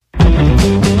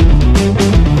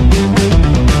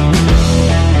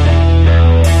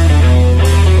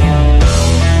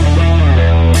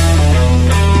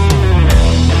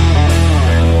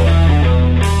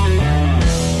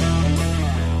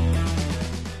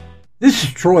This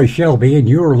is Troy Shelby, and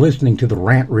you're listening to the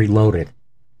Rant Reloaded.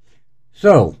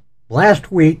 So,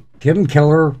 last week, Tim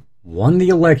Keller won the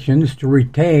elections to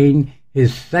retain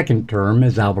his second term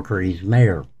as Albuquerque's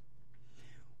mayor.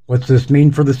 What's this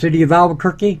mean for the city of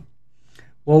Albuquerque?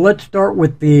 Well, let's start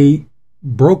with the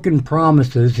broken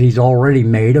promises he's already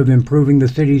made of improving the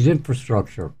city's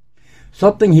infrastructure,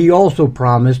 something he also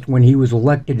promised when he was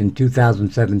elected in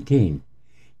 2017.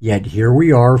 Yet here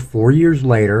we are 4 years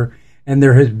later, and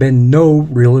there has been no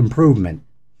real improvement.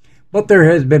 But there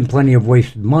has been plenty of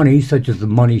wasted money, such as the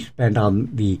money spent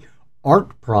on the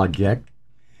art project,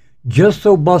 just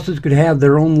so buses could have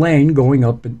their own lane going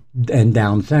up and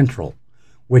down Central,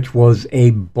 which was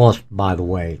a bust, by the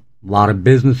way. A lot of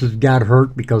businesses got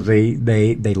hurt because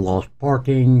they lost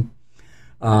parking.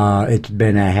 It's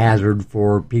been a hazard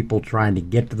for people trying to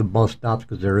get to the bus stops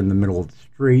because they're in the middle of the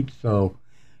street. So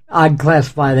I'd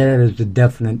classify that as a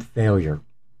definite failure.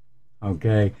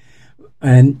 Okay,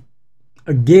 and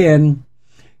again,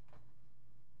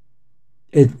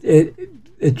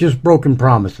 it's just broken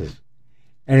promises.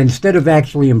 And instead of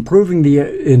actually improving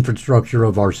the infrastructure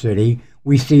of our city,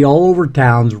 we see all over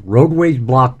towns roadways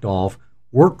blocked off,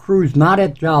 work crews not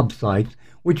at job sites,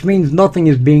 which means nothing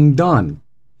is being done.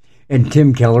 And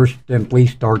Tim Keller simply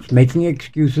starts making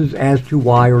excuses as to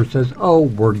why, or says, "Oh,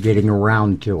 we're getting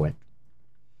around to it."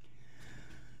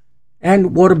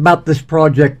 And what about this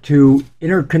project to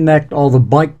interconnect all the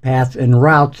bike paths and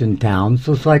routes in town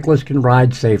so cyclists can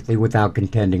ride safely without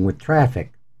contending with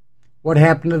traffic? What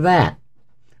happened to that?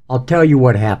 I'll tell you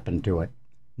what happened to it.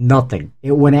 Nothing.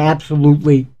 It went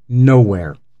absolutely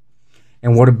nowhere.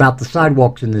 And what about the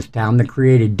sidewalks in this town that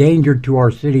create a danger to our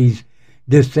city's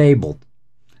disabled?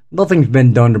 Nothing's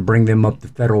been done to bring them up to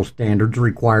federal standards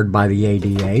required by the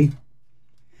ADA.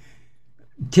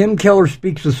 Tim Keller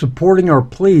speaks of supporting our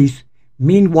police.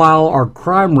 Meanwhile, our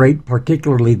crime rate,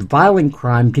 particularly violent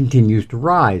crime, continues to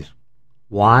rise.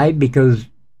 Why? Because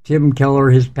Tim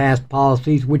Keller has passed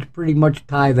policies which pretty much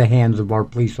tie the hands of our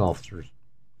police officers.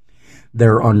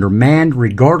 They're undermanned.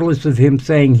 Regardless of him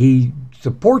saying he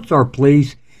supports our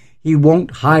police, he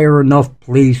won't hire enough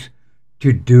police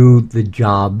to do the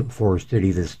job for a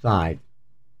city this size.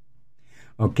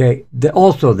 Okay.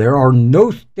 Also, there are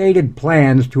no stated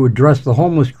plans to address the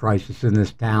homeless crisis in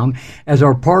this town, as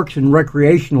our parks and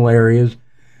recreational areas,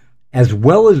 as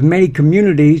well as many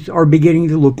communities, are beginning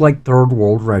to look like third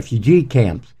world refugee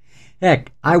camps.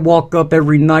 Heck, I walk up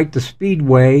every night the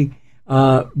Speedway,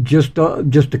 just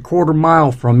a quarter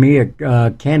mile from me at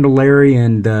Candelaria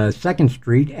and 2nd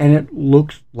Street, and it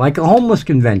looks like a homeless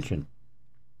convention.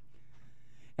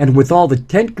 And with all the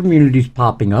tent communities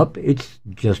popping up, it's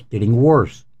just getting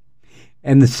worse.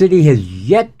 And the city has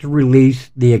yet to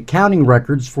release the accounting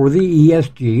records for the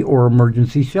ESG, or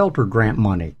Emergency Shelter Grant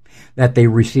money, that they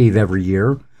receive every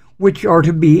year, which are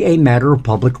to be a matter of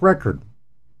public record.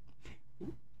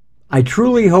 I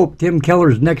truly hope Tim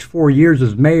Keller's next 4 years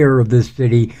as mayor of this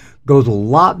city goes a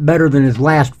lot better than his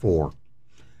last 4,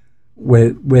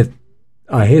 with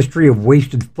a history of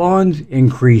wasted funds,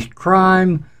 increased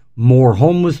crime, more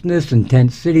homelessness in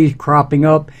tent cities cropping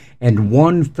up, and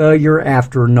one failure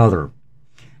after another.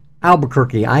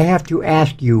 Albuquerque, I have to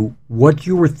ask you what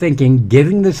you were thinking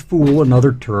giving this fool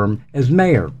another term as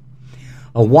mayor.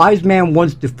 A wise man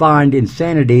once defined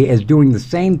insanity as doing the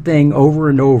same thing over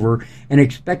and over and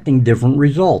expecting different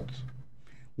results.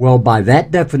 Well, by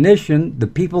that definition, the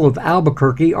people of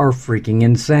Albuquerque are freaking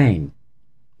insane.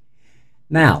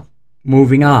 Now,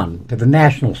 moving on to the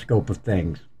national scope of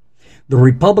things. The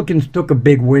Republicans took a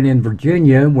big win in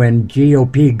Virginia when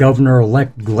GOP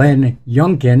Governor-elect Glenn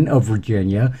Youngkin of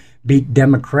Virginia beat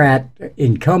Democrat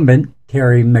incumbent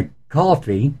Terry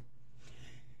McAuliffe.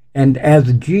 And as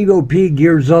the GOP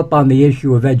gears up on the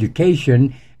issue of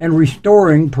education and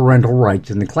restoring parental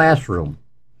rights in the classroom.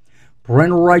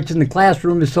 Parental rights in the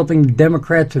classroom is something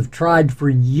Democrats have tried for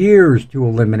years to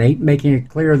eliminate, making it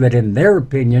clear that in their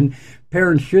opinion,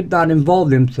 parents should not involve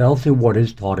themselves in what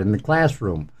is taught in the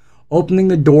classroom, opening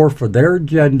the door for their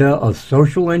agenda of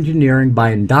social engineering by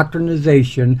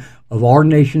indoctrination of our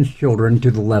nation's children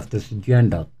to the leftist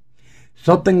agenda,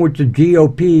 something which the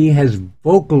GOP has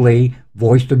vocally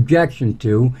voiced objection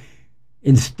to,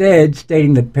 instead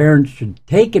stating that parents should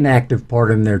take an active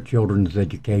part in their children's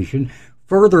education,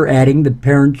 further adding that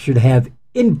parents should have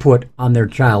input on their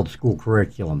child's school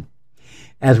curriculum.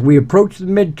 As we approach the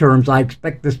midterms, I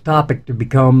expect this topic to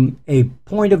become a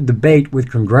point of debate with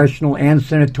congressional and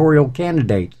senatorial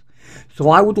candidates.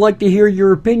 So I would like to hear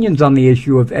your opinions on the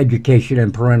issue of education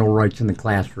and parental rights in the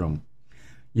classroom.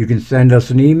 You can send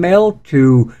us an email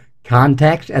to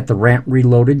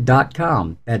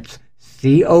contacts@therantreloaded.com. That's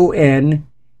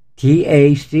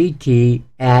TACT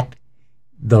at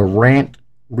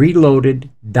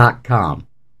therantreloaded.com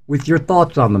with your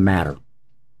thoughts on the matter.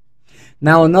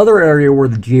 Now, another area where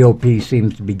the GOP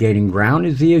seems to be gaining ground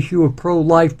is the issue of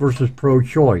pro-life versus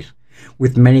pro-choice,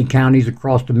 with many counties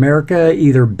across America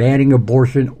either banning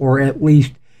abortion or at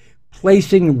least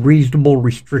placing reasonable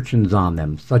restrictions on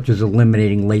them, such as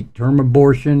eliminating late-term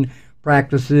abortion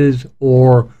practices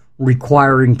or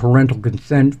requiring parental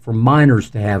consent for minors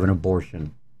to have an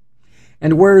abortion.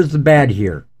 And where is the bad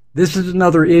here? This is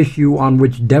another issue on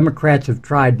which Democrats have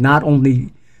tried not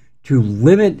only to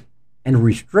limit and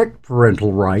restrict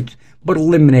parental rights, but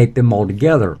eliminate them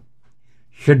altogether.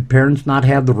 Should parents not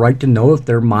have the right to know if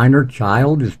their minor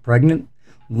child is pregnant,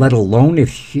 let alone if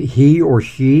he or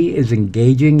she is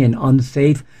engaging in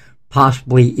unsafe,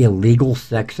 possibly illegal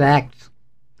sex acts?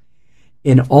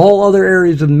 In all other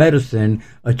areas of medicine,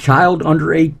 a child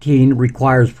under 18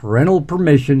 requires parental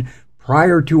permission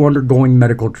prior to undergoing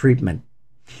medical treatment.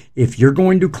 If you're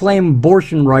going to claim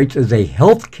abortion rights as a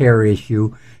health care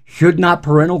issue, should not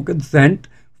parental consent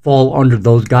fall under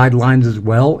those guidelines as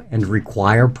well and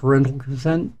require parental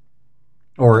consent?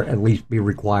 Or at least be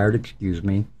required, excuse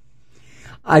me.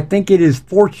 I think it is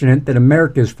fortunate that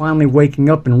America is finally waking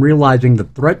up and realizing the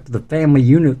threat to the family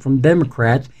unit from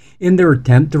Democrats in their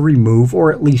attempt to remove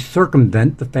or at least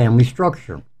circumvent the family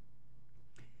structure.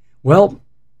 Well,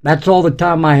 that's all the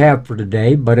time I have for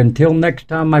today, but until next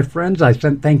time, my friends,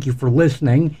 thank you for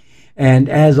listening. And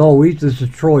as always, this is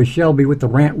Troy Shelby with the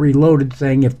Rant Reloaded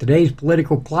saying if today's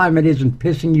political climate isn't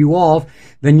pissing you off,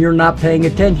 then you're not paying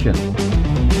attention.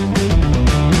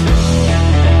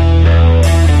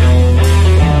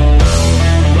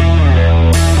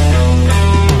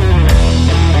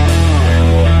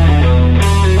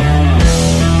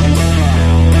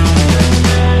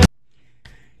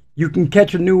 You can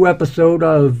catch a new episode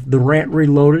of The Rant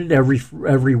Reloaded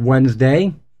every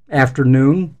Wednesday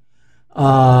afternoon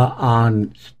on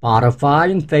Spotify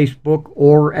and Facebook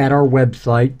or at our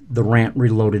website,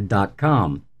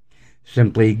 therantreloaded.com.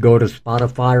 Simply go to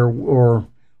Spotify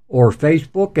or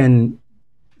Facebook and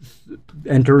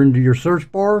enter into your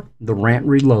search bar, The Rant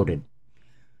Reloaded.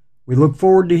 We look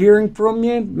forward to hearing from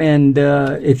you, and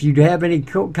if you have any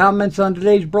comments on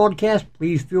today's broadcast,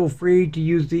 please feel free to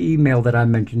use the email that I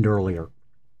mentioned earlier.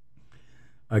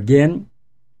 Again,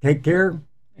 take care,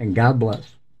 and God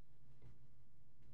bless.